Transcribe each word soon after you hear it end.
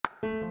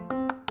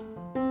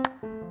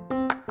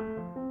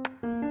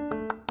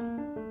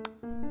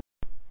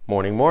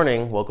Morning,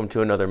 morning. Welcome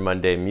to another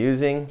Monday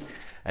Musing.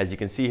 As you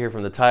can see here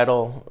from the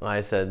title,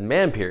 I said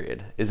man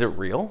period. Is it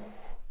real?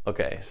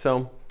 Okay,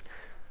 so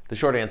the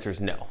short answer is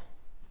no.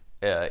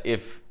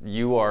 If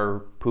you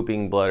are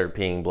pooping blood or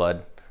peeing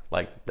blood,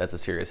 like that's a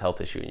serious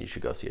health issue and you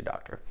should go see a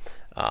doctor.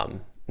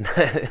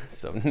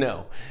 So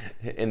no,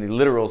 in the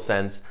literal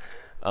sense,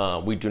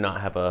 we do not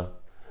have a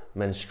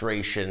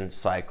menstruation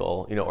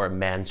cycle, or a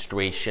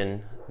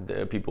menstruation.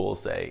 People will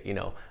say,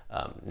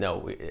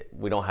 no,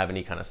 we don't have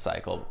any kind of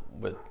cycle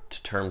with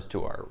terms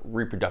to our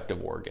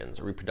reproductive organs,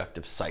 a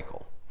reproductive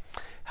cycle.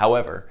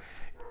 However,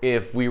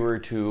 if we were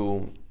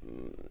to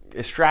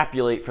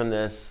extrapolate from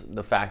this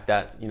the fact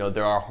that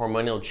there are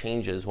hormonal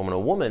changes when a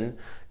woman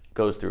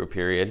goes through a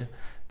period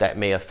that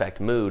may affect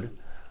mood,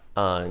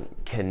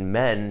 can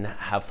men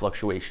have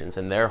fluctuations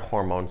in their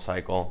hormone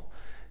cycle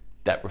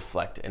that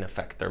reflect and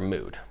affect their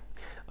mood?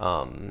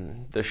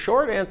 The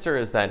short answer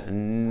is that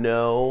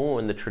no,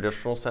 in the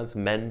traditional sense,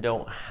 men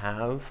don't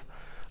have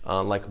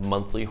like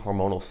monthly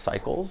hormonal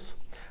cycles.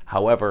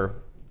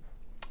 However,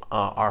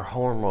 our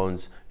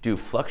hormones do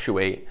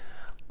fluctuate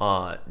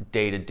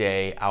day to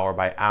day, hour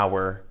by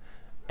hour,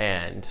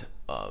 and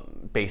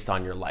based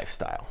on your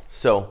lifestyle.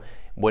 So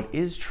what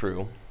is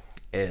true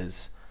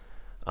is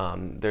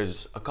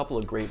there's a couple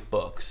of great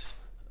books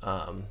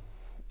on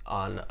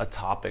a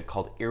topic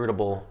called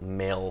Irritable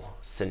Male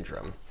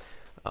Syndrome.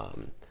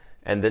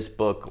 And this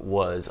book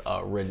was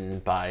written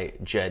by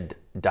Jed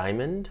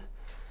Diamond,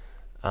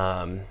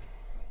 and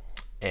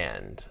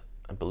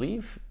I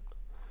believe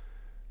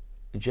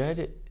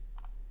Jed,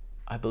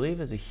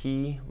 is a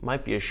he,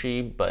 might be a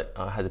she, but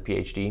has a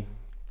PhD.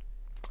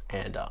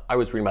 And I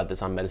was reading about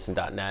this on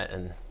medicine.net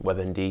and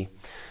WebMD.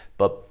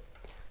 But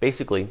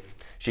basically,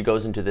 she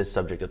goes into this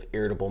subject of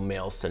irritable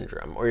male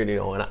syndrome,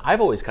 and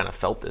I've always kind of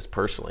felt this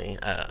personally.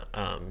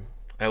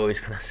 I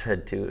always kind of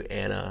said to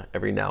Anna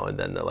every now and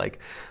then, they're like,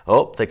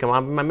 oh, think I'm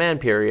on my man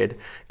period.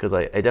 Because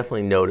I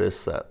definitely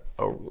notice that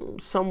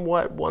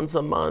somewhat once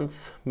a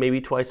month, maybe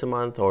twice a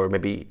month, or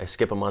maybe I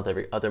skip a month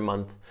every other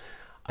month,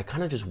 I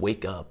kind of just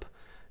wake up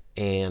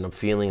and I'm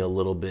feeling a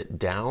little bit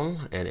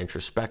down and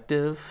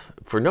introspective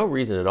for no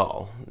reason at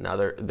all. Now,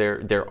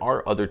 there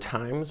are other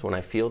times when I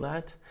feel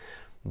that,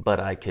 but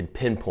I could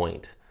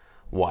pinpoint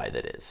why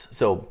that is.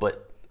 So,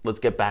 but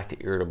let's get back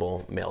to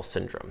irritable male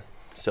syndrome.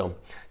 So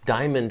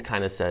Diamond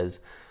kind of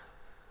says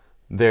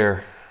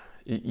your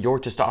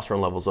testosterone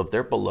levels, if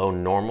they're below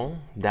normal,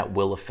 that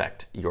will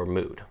affect your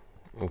mood.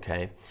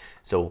 Okay,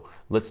 so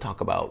let's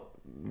talk about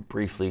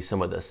briefly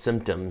some of the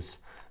symptoms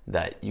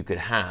that you could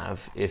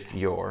have if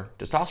your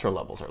testosterone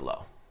levels are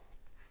low.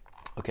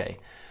 Okay,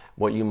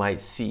 what you might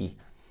see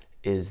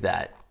is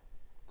that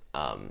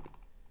I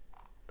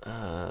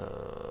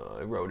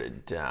wrote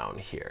it down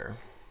here.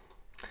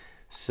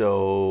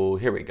 So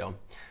here we go.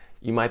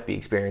 You might be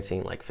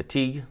experiencing like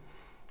fatigue,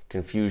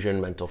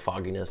 confusion, mental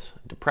fogginess,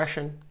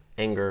 depression,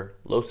 anger,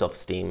 low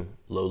self-esteem,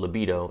 low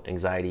libido,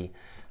 anxiety,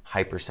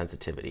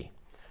 hypersensitivity,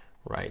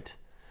 right?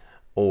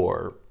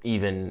 Or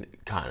even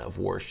kind of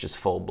worse, just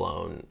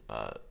full-blown,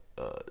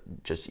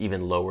 just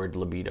even lowered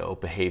libido,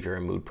 behavior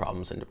and mood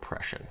problems, and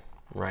depression,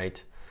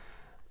 right?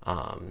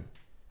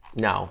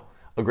 Now,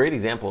 a great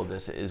example of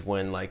this is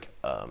when like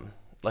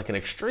an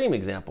extreme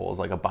example is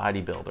like a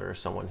bodybuilder or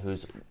someone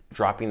who's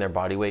dropping their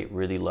body weight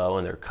really low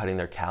and they're cutting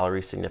their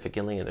calories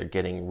significantly and they're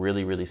getting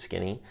really, really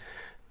skinny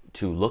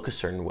to look a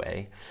certain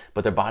way,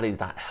 but their body's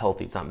not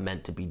healthy. It's not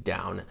meant to be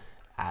down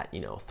at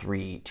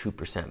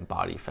 2%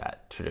 body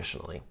fat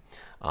traditionally.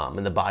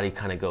 And the body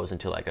kind of goes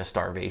into like a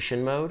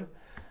starvation mode,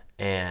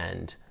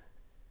 and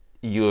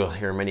you'll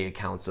hear many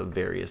accounts of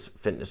various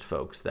fitness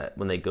folks that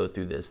when they go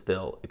through this,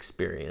 they'll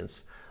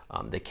experience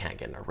they can't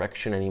get an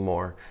erection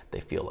anymore. They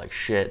feel like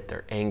shit.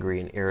 They're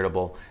angry and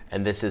irritable.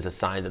 And this is a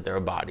sign that their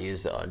body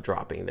is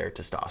dropping their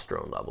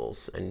testosterone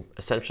levels and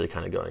essentially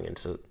kind of going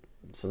into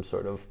some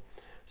sort of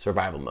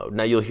survival mode.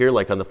 Now you'll hear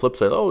like on the flip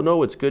side, oh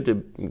no, it's good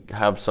to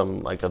have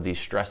some like of these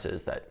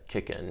stresses that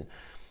kick in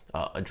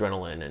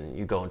adrenaline and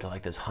you go into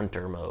like this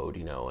hunter mode,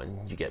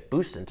 and you get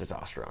boosted in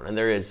testosterone. And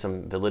there is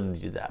some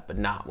validity to that, but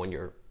not when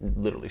you're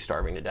literally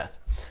starving to death.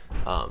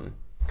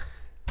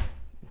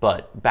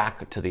 But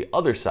back to the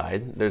other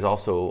side, there's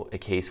also a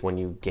case when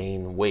you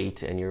gain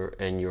weight and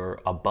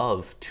you're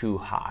above too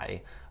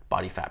high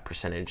body fat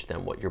percentage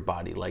than what your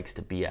body likes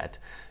to be at.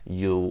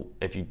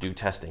 If you do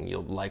testing,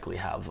 you'll likely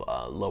have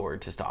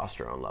lowered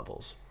testosterone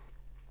levels.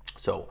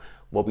 So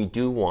what we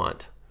do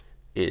want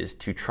is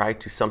to try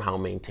to somehow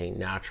maintain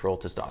natural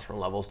testosterone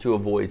levels to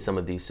avoid some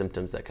of these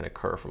symptoms that can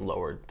occur from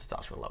lowered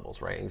testosterone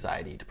levels, right?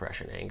 Anxiety,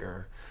 depression,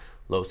 anger,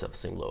 low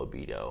self-esteem, low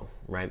libido,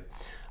 right?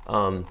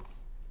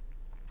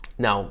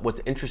 Now, what's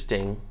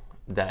interesting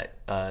that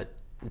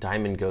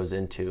Diamond goes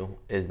into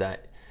is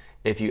that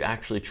if you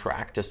actually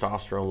track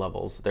testosterone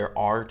levels, there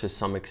are to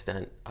some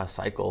extent a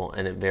cycle,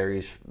 and it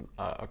varies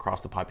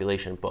across the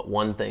population. But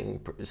one thing,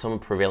 some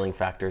prevailing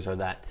factors are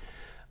that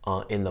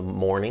in the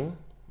morning,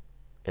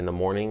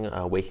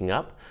 waking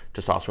up,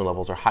 testosterone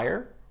levels are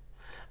higher,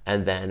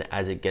 And then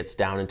as it gets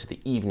down into the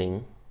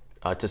evening,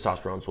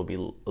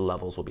 testosterone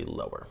levels will be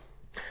lower.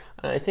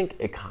 And I think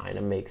it kind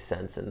of makes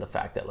sense in the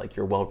fact that like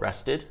you're well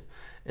rested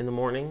in the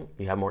morning,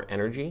 you have more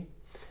energy,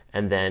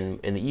 and then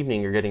in the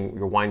evening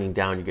you're winding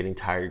down, you're getting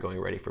tired, you're going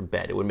ready for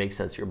bed. It would make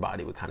sense your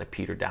body would kind of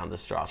peter down the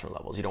testosterone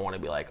levels. You don't want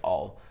to be like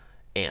all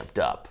amped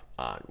up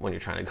when you're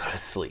trying to go to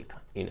sleep,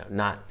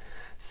 not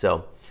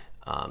so.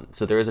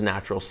 So there is a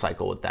natural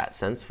cycle with that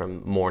sense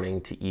from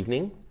morning to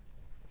evening.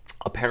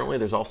 Apparently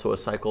there's also a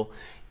cycle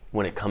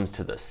when it comes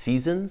to the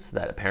seasons,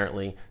 that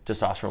apparently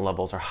testosterone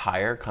levels are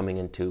higher coming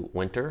into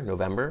winter,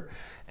 November,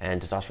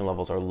 and testosterone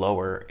levels are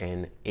lower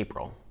in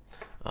April,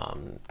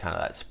 kind of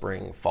that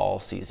spring, fall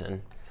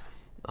season.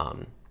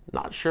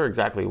 Not sure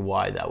exactly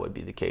why that would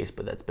be the case,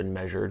 but that's been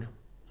measured.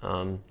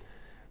 And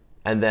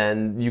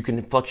then you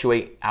can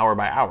fluctuate hour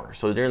by hour.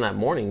 So during that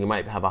morning, you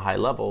might have a high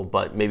level,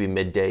 but maybe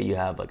midday you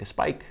have like a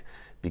spike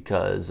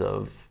because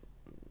of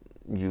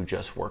you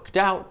just worked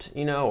out,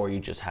 or you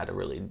just had a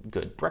really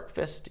good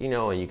breakfast,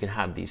 and you can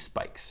have these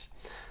spikes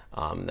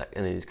and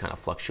these kind of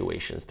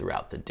fluctuations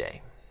throughout the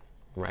day,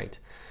 right?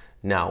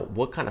 Now,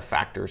 what kind of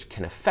factors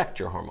can affect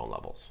your hormone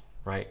levels,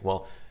 right?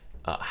 Well,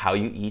 how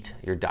you eat,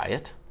 your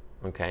diet,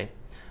 okay,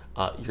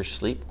 your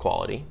sleep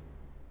quality,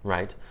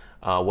 right?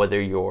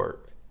 Whether you're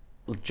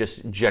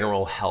just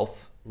general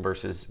health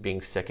versus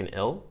being sick and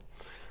ill,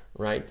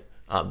 right?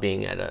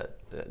 Being at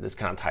this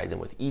kind of ties in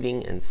with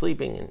eating and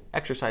sleeping and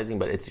exercising,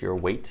 but it's your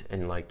weight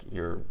and like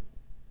your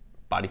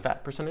body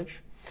fat percentage.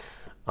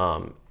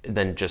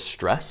 Then just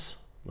stress,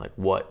 like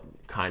what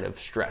kind of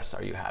stress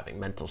are you having?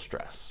 Mental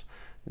stress.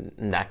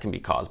 And that can be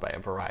caused by a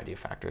variety of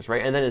factors,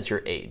 right? And then it's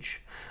your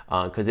age,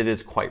 because it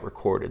is quite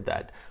recorded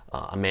that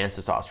a man's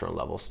testosterone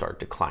levels start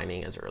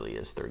declining as early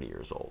as 30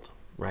 years old,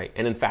 right?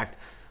 And in fact,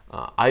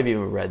 I've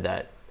even read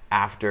that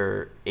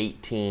after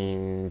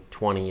 18,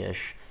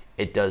 20-ish,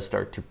 it does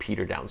start to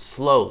peter down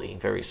slowly,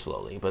 very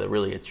slowly, but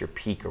really it's your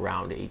peak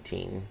around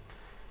 18,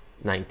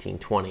 19,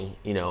 20,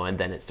 and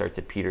then it starts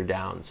to peter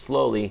down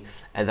slowly,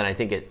 and then I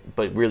think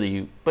but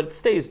it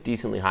stays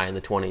decently high in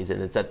the 20s,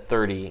 and it's at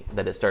 30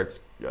 that it starts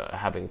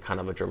having kind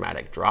of a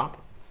dramatic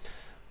drop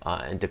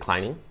and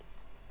declining,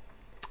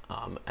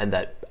 and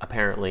that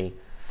apparently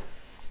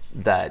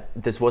that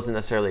this wasn't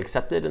necessarily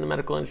accepted in the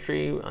medical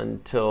industry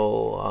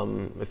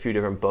until a few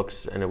different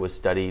books, and it was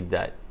studied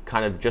that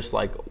kind of just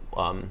like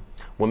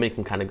women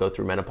can kind of go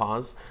through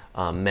menopause,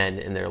 men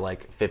in their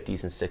like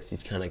 50s and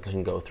 60s kind of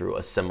can go through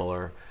a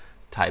similar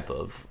type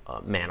of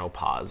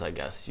menopause, I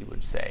guess you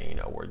would say,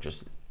 where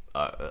just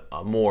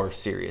a more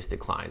serious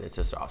decline in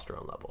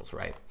testosterone levels,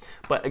 right?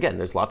 But again,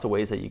 there's lots of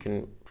ways that you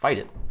can fight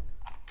it.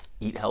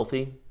 Eat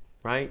healthy,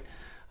 right?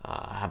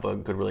 Have a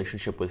good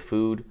relationship with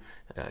food,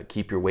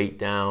 keep your weight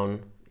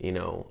down,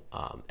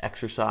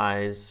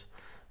 exercise,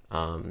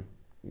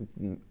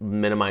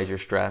 minimize your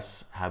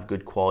stress, have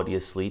good quality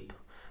of sleep,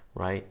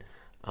 right?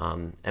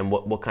 And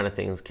what kind of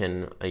things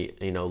can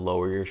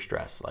lower your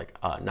stress, like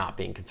not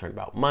being concerned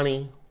about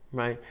money,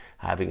 right?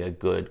 Having a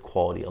good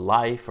quality of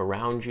life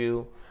around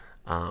you,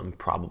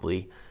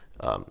 probably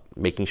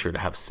making sure to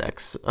have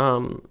sex,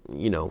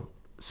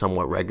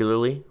 somewhat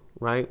regularly,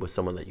 right, with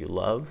someone that you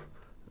love,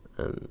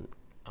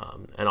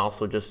 and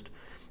also just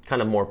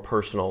kind of more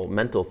personal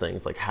mental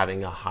things like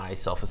having a high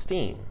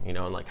self-esteem,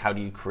 and like how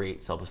do you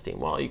create self-esteem?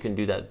 Well, you can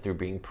do that through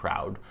being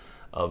proud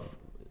of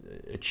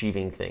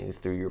achieving things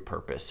through your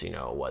purpose,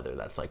 whether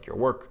that's like your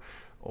work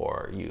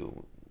or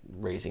you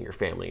raising your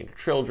family and your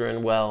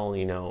children well,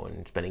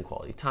 and spending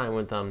quality time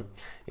with them,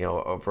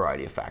 a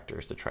variety of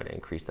factors to try to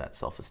increase that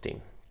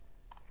self-esteem.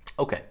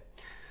 Okay,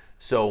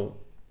 so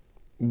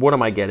what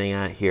am I getting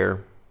at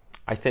here?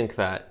 I think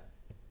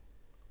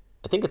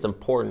it's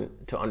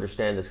important to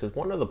understand this, because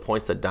one of the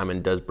points that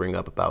Diamond does bring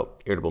up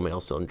about irritable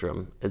male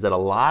syndrome is that a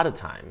lot of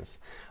times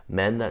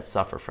men that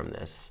suffer from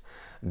this,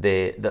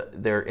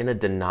 they're in a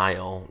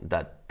denial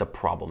that the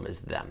problem is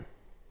them,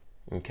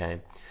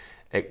 okay?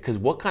 Because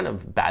what kind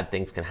of bad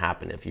things can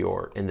happen if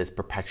you're in this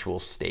perpetual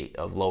state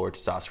of lower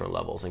testosterone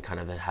levels and kind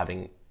of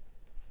having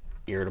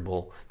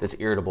this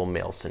irritable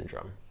male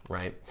syndrome,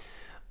 right?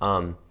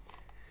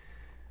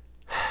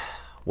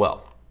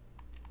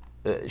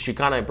 She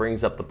kind of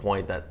brings up the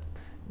point that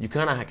you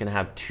kind of can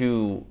have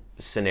two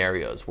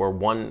scenarios where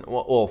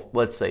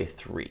let's say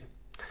three.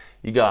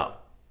 You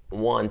got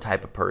one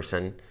type of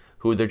person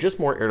who they're just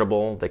more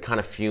irritable, they kind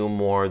of fume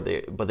more,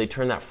 but they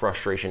turn that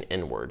frustration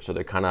inward, so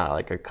they're kind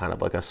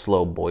of like a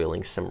slow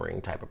boiling,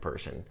 simmering type of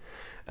person.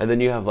 And then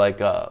you have like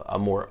a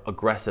more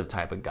aggressive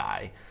type of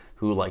guy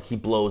who like he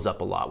blows up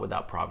a lot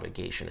without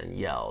provocation and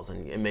yells,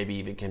 and maybe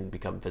even can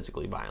become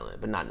physically violent,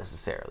 but not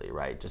necessarily,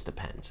 right? Just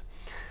depends.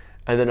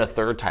 And then a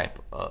third type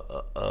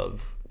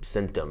of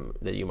symptom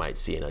that you might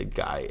see in a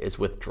guy is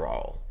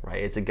withdrawal,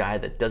 right? It's a guy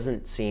that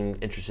doesn't seem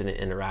interested in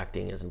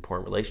interacting in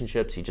important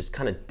relationships. He just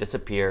kind of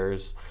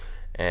disappears,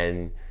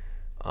 and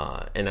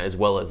as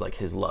well as like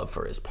his love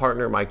for his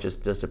partner might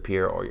just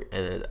disappear,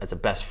 and as a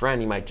best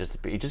friend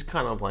he just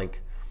kind of like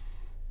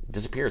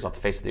disappears off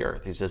the face of the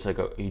earth. He's just like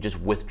he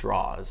just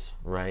withdraws,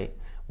 right,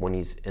 when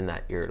he's in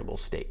that irritable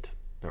state.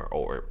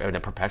 or in a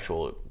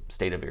perpetual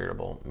state of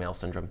irritable male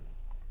syndrome.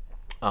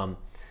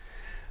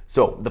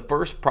 So the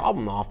first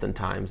problem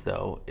oftentimes,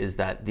 though, is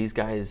that these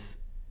guys,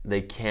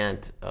 they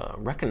can't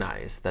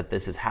recognize that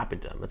this has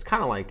happened to them. It's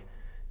kind of like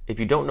if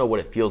you don't know what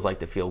it feels like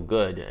to feel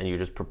good and you're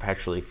just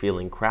perpetually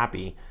feeling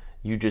crappy,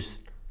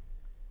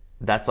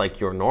 that's like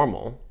your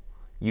normal.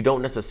 You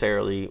don't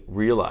necessarily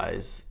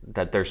realize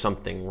that there's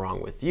something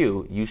wrong with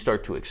you. You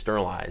start to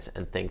externalize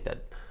and think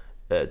that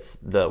it's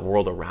the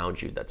world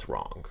around you that's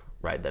wrong,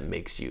 right? That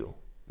makes you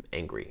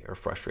angry or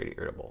frustrated,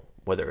 irritable,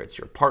 whether it's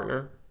your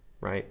partner,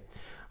 right?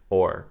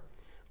 Or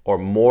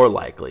more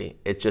likely,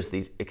 it's just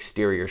these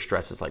exterior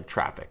stresses like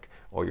traffic,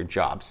 or your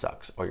job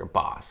sucks, or your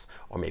boss,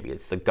 or maybe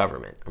it's the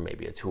government, or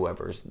maybe it's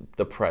whoever's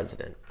the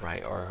president,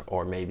 right?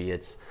 Or maybe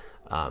it's,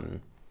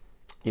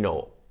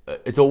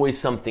 it's always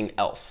something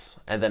else.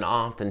 And then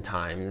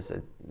oftentimes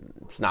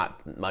it's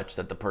not much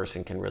that the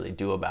person can really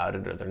do about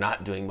it, or they're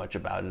not doing much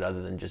about it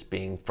other than just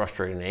being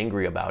frustrated and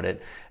angry about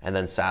it. And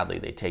then sadly,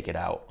 they take it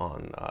out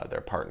on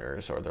their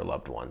partners or their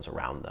loved ones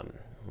around them,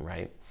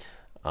 right?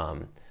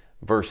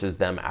 Versus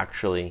them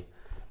actually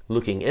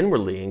looking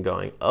inwardly and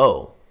going,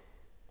 oh,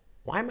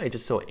 why am I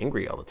just so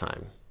angry all the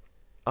time?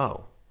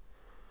 Oh,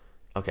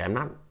 okay, I'm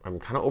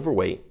kind of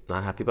overweight,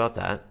 not happy about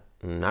that.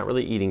 I'm not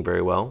really eating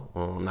very well.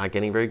 I'm not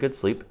getting very good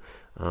sleep.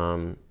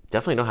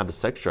 Definitely don't have the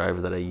sex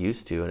drive that I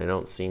used to, and I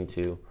don't seem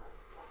to,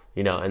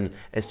 and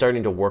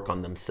starting to work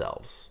on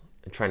themselves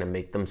and trying to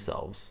make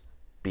themselves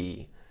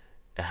be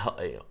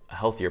a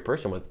healthier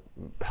person with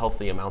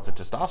healthy amounts of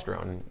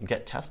testosterone.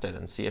 Get tested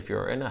and see if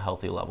you're in a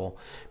healthy level,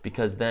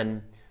 because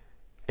then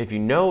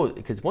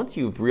because once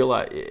you've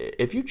realized,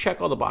 if you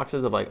check all the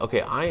boxes of like, okay,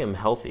 I am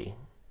healthy,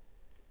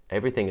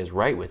 everything is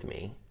right with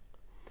me,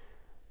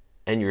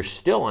 and you're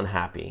still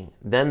unhappy,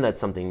 then that's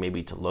something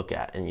maybe to look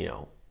at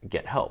and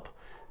get help.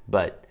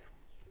 But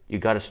you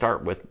got to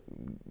start with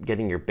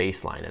getting your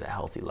baseline at a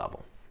healthy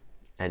level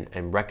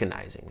and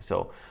recognizing.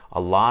 So a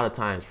lot of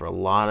times for a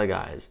lot of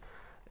guys,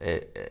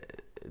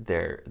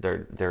 they're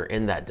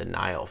in that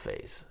denial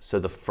phase. So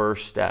the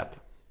first step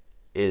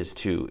is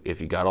if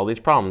you got all these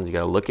problems, you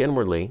got to look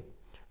inwardly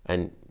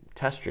and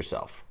test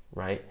yourself,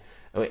 right?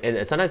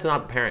 And sometimes it's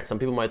not apparent. Some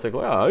people might think,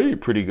 well, I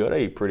eat pretty good, I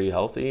eat pretty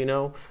healthy,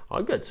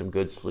 I'll get some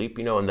good sleep,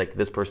 and like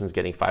this person's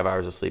getting 5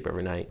 hours of sleep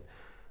every night.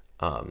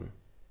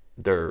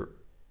 They're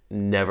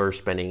never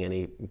spending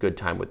any good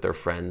time with their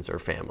friends or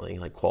family,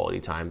 like quality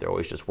time. They're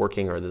always just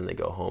working, or then they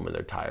go home and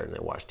they're tired and they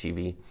watch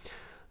TV.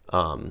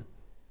 And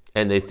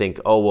they think,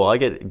 oh, well, I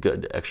get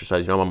good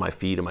exercise, I'm on my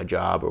feet in my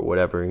job or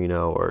whatever,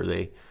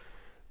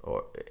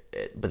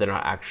 but they're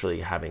not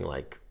actually having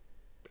like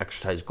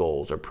exercise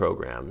goals or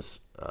programs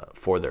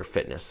for their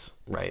fitness,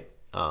 right?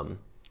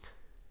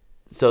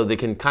 So they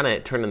can kind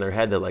of turn in their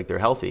head that like they're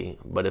healthy,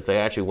 but if they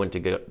actually went to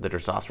get the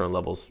testosterone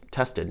levels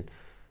tested,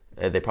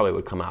 they probably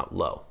would come out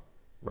low,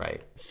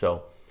 right?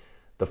 So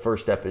the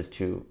first step is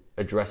to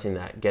addressing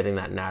that, getting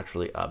that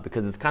naturally up,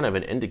 because it's kind of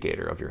an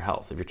indicator of your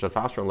health. If your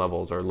testosterone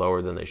levels are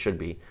lower than they should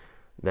be,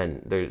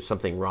 then there's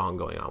something wrong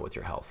going on with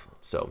your health.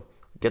 So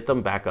get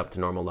them back up to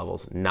normal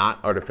levels,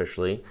 not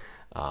artificially.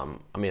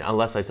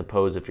 Unless I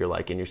suppose if you're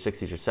like in your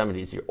 60s or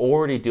 70s, you're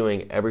already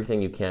doing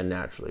everything you can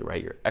naturally,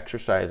 right? You're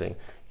exercising,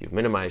 you've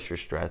minimized your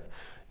stress,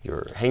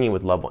 you're hanging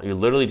with loved ones, you're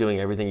literally doing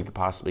everything you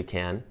possibly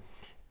can,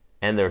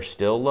 and they're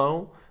still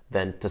low,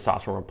 then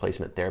testosterone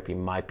replacement therapy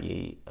might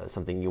be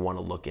something you want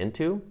to look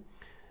into,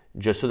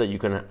 just so that you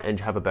can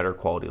have a better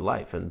quality of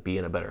life and be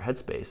in a better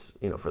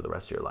headspace, for the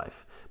rest of your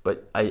life.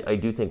 But I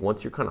do think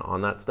once you're kind of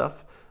on that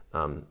stuff,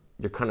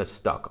 you're kind of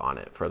stuck on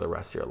it for the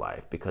rest of your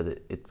life, because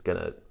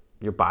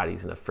your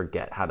body's gonna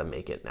forget how to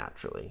make it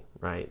naturally,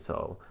 right?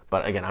 So,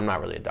 but again, I'm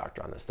not really a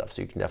doctor on this stuff,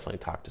 so you can definitely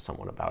talk to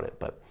someone about it.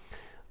 But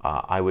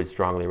I would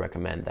strongly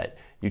recommend that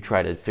you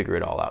try to figure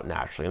it all out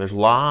naturally. And there's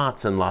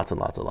lots and lots and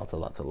lots and lots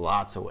and lots and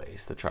lots of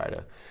ways to try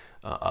to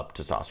up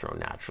testosterone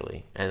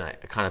naturally. And I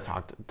kind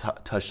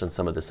of touched on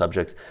some of the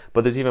subjects,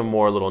 but there's even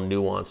more little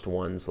nuanced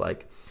ones,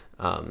 like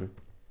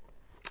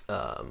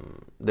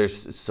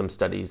there's some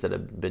studies that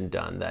have been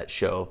done that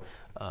show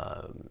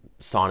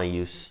sauna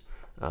use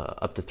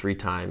up to 3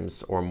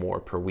 times or more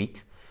per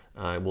week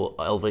will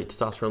elevate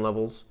testosterone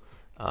levels.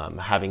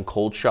 Having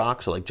cold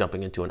shock, so like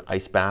jumping into an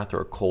ice bath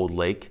or a cold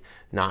lake,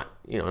 not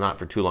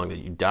for too long that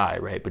you die,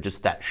 right? But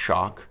just that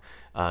shock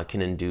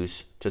can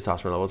induce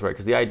testosterone levels, right?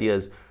 Because the idea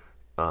is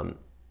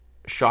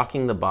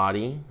shocking the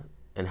body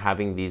and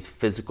having these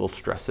physical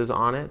stresses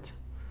on it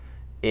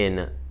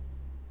in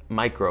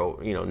micro,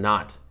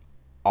 not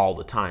all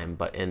the time,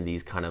 but in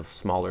these kind of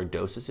smaller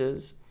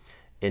dosages,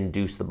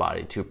 induce the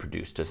body to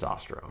produce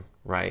testosterone,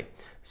 right?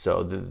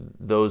 So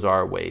those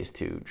are ways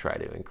to try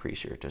to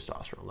increase your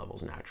testosterone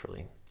levels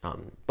naturally.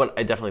 But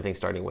I definitely think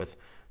starting with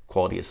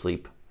quality of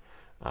sleep,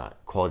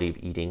 quality of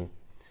eating,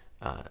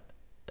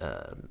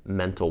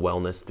 mental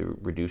wellness through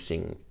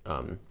reducing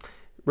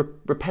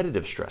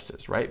repetitive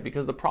stresses, right?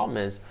 Because the problem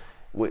is,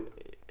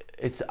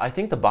 I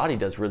think the body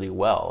does really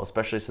well,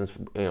 especially since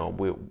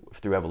we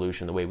through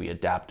evolution, the way we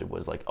adapted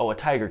was like, oh, a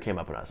tiger came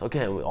up on us.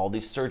 Okay, all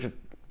these surge of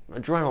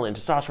adrenaline,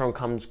 testosterone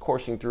comes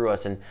coursing through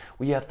us, and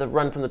we have to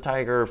run from the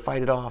tiger,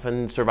 fight it off,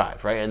 and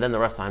survive, right? And then the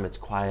rest of the time it's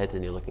quiet,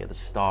 and you're looking at the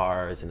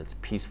stars, and it's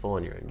peaceful,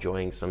 and you're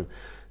enjoying some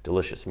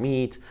delicious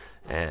meat,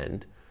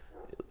 and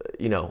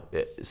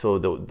so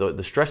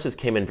the stresses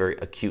came in very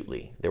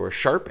acutely. They were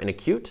sharp and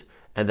acute,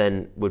 and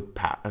then would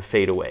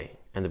fade away,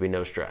 and there'd be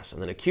no stress,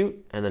 and then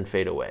acute, and then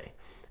fade away.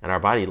 And our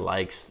body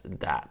likes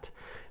that.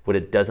 What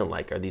it doesn't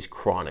like are these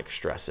chronic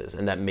stresses,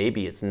 and that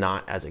maybe it's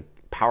not as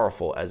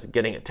powerful as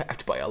getting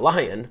attacked by a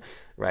lion,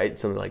 right?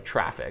 Something like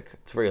traffic.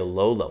 It's very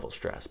low level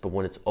stress, but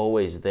when it's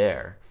always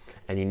there,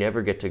 and you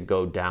never get to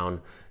go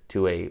down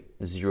to a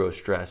zero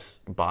stress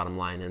bottom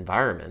line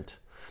environment,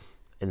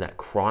 and that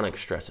chronic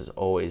stress is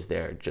always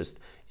there, just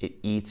it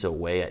eats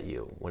away at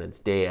you when it's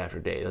day after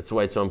day. That's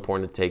why it's so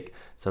important to take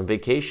some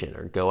vacation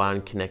or go out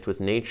and connect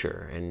with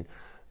nature, and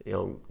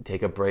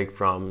take a break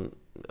from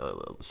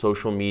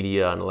social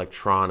media and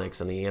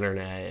electronics and the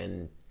internet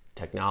and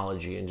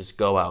technology, and just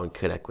go out and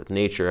connect with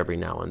nature every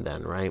now and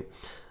then, right?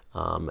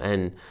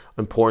 And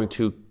important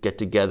to get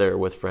together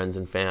with friends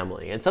and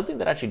family. And something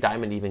that actually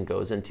Diamond even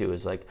goes into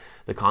is like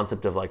the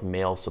concept of like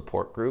male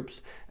support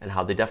groups, and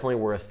how they definitely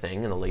were a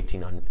thing in the late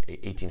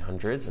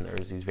 1800s, and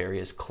there's these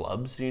various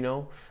clubs,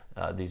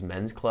 these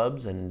men's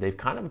clubs, and they've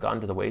kind of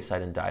gone to the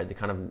wayside and died. They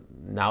kind of,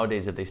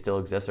 nowadays, if they still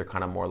exist, they're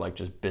kind of more like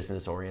just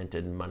business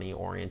oriented, money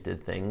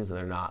oriented things, and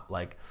they're not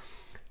like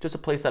just a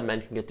place that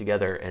men can get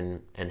together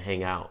and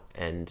hang out,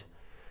 and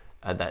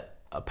that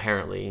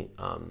apparently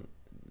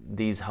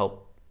these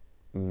help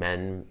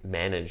men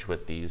manage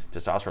with these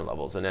testosterone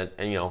levels. And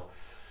I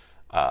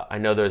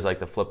know there's like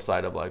the flip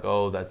side of like,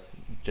 oh,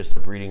 that's just a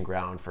breeding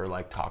ground for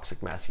like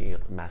toxic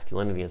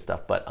masculinity and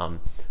stuff, but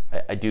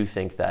I do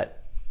think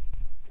that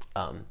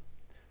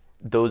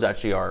those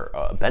actually are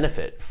a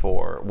benefit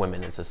for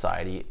women in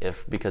society,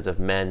 because if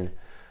men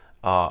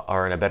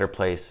are in a better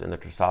place in their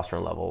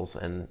testosterone levels,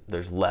 and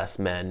there's less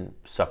men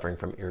suffering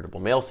from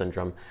irritable male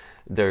syndrome,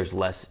 there's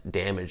less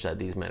damage that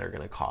these men are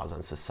going to cause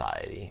on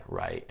society,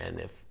 right? And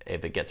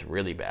if it gets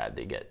really bad,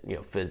 they get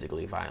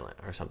physically violent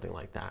or something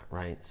like that,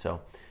 right? So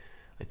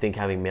I think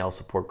having male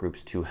support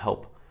groups to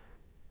help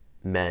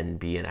men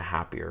be in a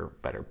happier,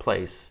 better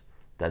place,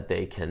 that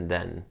they can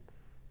then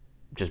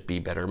just be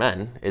better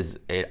men, is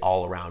an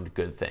all-around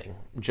good thing.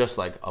 Just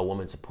like a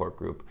woman support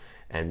group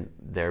and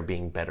there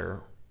being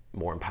better,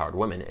 more empowered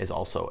women is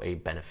also a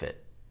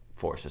benefit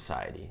for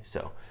society.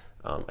 So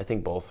I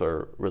think both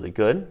are really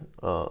good.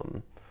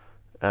 And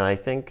I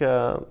think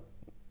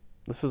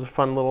this was a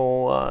fun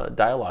little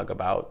dialogue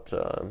about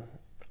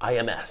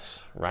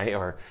IMS, right?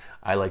 Or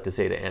I like to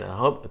say to Anna,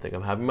 I think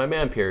I'm having my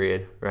man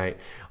period, right?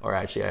 Or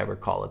actually, I ever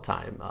call a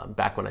time.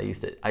 Back when I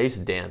used to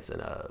dance in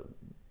a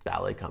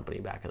ballet company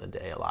back in the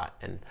day a lot,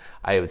 and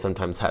I would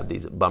sometimes have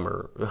these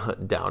bummer,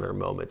 downer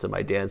moments. And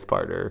my dance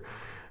partner,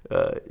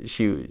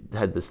 she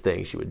had this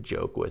thing, she would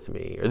joke with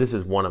me, or this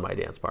is one of my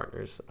dance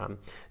partners,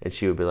 and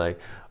she would be like,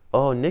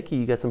 oh, Nikki,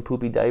 you got some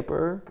poopy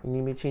diaper? You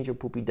need me to change your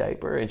poopy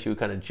diaper? And she would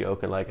kind of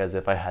joke, and like as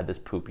if I had this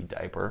poopy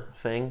diaper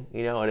thing,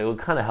 and it would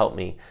kind of help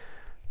me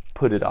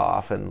put it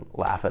off and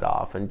laugh it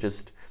off, and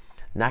just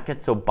not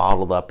get so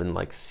bottled up and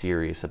like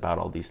serious about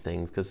all these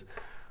things, because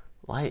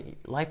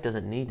life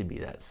doesn't need to be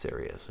that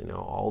serious.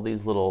 All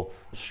these little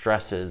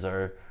stresses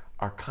are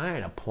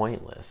kind of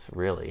pointless,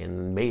 really,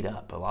 and made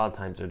up. A lot of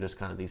times they're just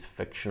kind of these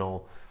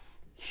fictional,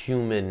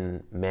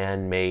 human,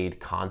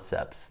 man-made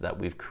concepts that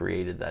we've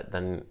created that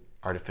then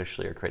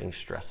artificially are creating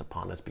stress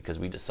upon us because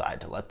we decide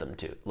to let them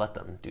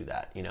do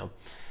that.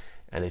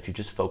 And if you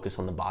just focus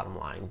on the bottom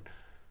line,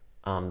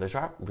 there's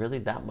not really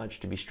that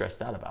much to be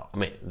stressed out about. I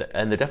mean,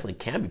 and there definitely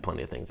can be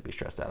plenty of things to be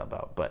stressed out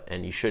about,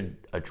 and you should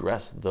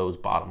address those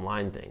bottom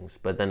line things.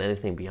 But then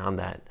anything beyond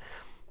that,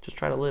 just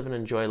try to live and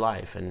enjoy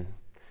life and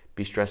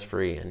be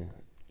stress-free and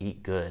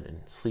eat good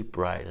and sleep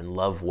right and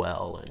love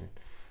well and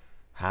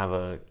have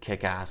a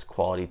kick-ass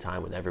quality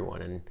time with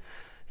everyone. And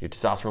your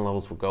testosterone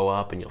levels will go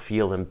up and you'll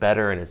feel them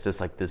better, and it's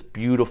just like this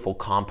beautiful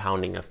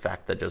compounding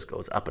effect that just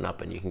goes up and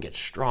up, and you can get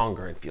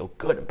stronger and feel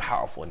good and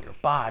powerful in your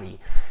body,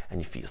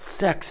 and you feel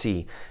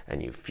sexy,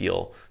 and you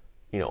feel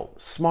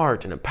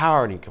smart and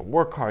empowered, and you can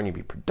work hard and you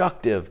be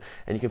productive,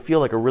 and you can feel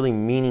like a really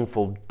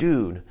meaningful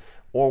dude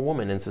or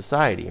woman in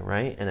society,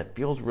 right? And it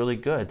feels really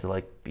good to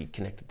like be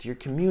connected to your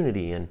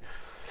community. And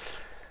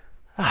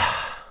I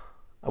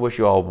wish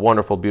you all a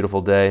wonderful,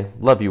 beautiful day.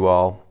 Love you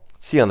all.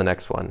 See you on the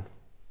next one.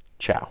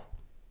 Ciao.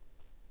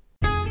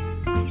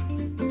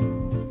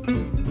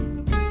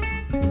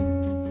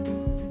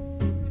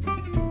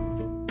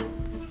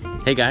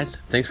 Hey guys,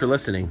 thanks for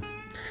listening.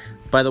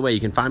 By the way, you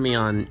can find me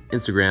on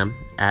Instagram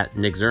at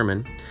Nick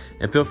Zerman,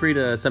 and feel free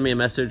to send me a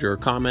message or a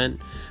comment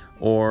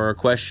or a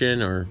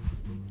question or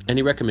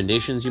any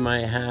recommendations you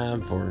might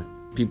have, or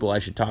people I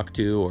should talk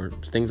to, or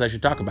things I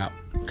should talk about.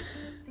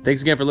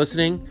 Thanks again for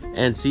listening,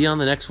 and see you on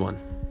the next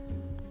one.